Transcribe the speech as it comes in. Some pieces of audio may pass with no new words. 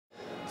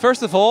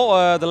First of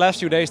all, the last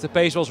few days the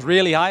pace was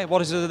really high.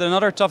 What is it,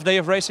 another tough day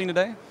of racing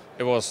today?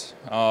 It was.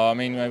 I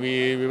mean,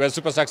 we were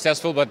super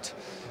successful, but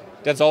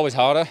that's always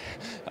harder.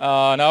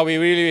 Now we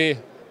really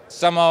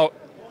somehow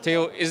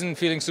Theo isn't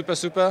feeling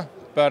super,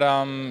 but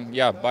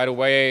yeah. By the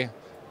way,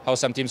 how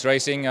some teams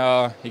racing,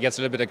 he gets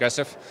a little bit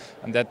aggressive,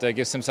 and that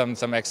gives him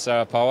some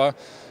extra power.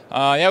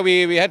 Yeah,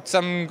 we had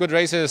some good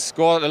races,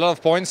 scored a lot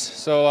of points,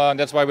 so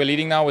that's why we're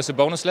leading now with the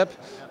bonus lap.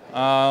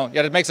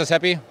 Yeah, that makes us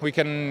happy. We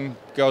can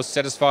go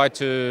satisfied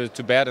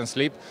to bed and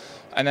sleep,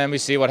 and then we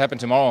see what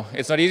happens tomorrow.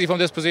 It's not easy from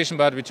this position,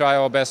 but we try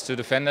our best to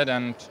defend it,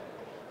 and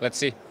let's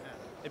see.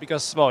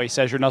 Because, well, he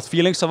says you're not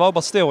feeling so well,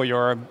 but still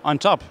you're on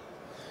top.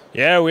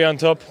 Yeah, we're on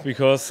top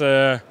because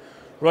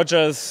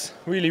Roger is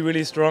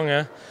really strong.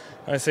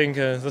 I think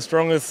the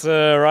strongest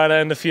rider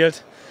in the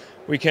field.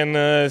 We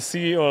can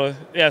see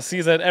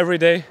that every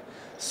day.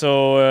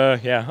 So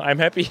yeah, I'm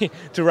happy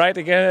to ride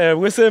again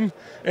with him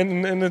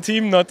in the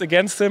team, not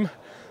against him.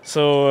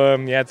 So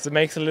yeah, it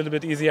makes it a little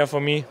bit easier for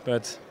me.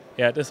 But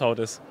yeah, it is how it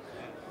is.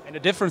 And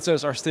the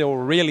differences are still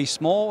really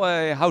small.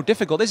 How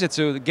difficult is it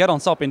to get on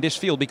top in this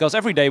field? Because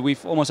every day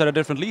we've almost had a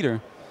different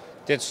leader.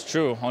 That's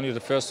true. Only the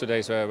first 2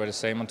 days were the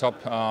same on top.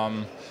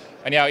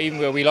 And yeah,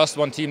 even we lost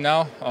one team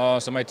now.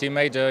 So my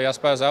teammate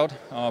Jasper is out.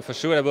 For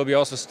sure, there will be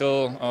also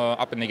still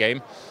up in the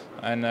game.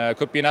 And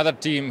could be another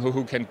team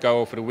who can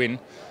go for the win.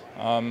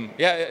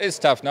 Yeah, it's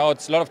tough. Now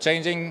it's a lot of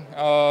changing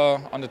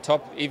on the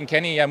top. Even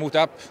Kenny moved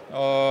up.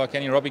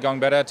 Kenny and Robbe going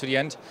better to the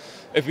end.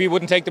 If we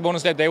wouldn't take the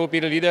bonus lap, they would be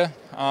the leader.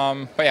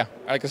 But yeah,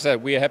 like I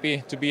said, we are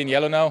happy to be in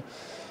yellow now.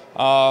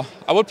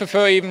 I would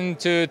prefer even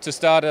to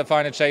start a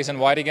final chase in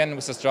white again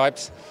with the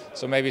stripes.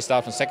 So maybe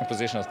start from second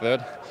position or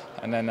third,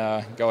 and then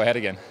go ahead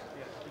again.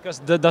 Because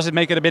does it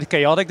make it a bit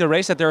chaotic, the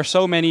race, that there are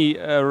so many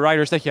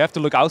riders that you have to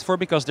look out for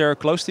because they're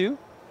close to you?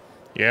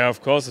 Yeah,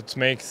 of course, it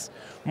makes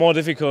more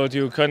difficult.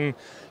 You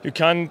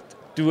can't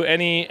do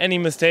any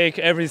mistake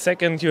every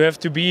second. You have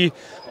to be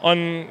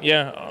on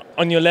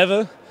your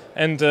level,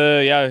 and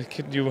yeah,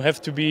 you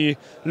have to be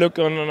look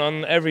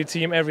on every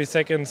team every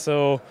second.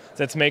 So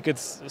that makes it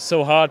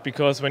so hard,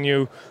 because when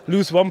you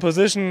lose one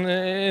position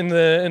in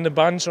the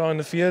bunch or in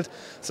the field,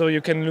 so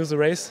you can lose the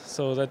race.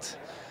 So that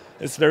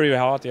is very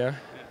hard. Yeah.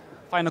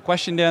 Final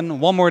question then.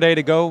 One more day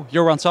to go.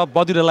 You're on top.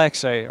 What do the legs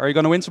say? Are you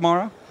going to win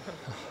tomorrow?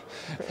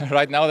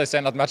 Right now they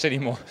say not much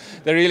anymore.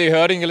 They're really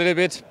hurting a little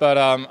bit, but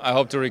I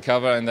hope to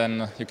recover, and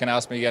then you can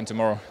ask me again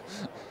tomorrow.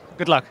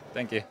 Good luck.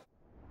 Thank you.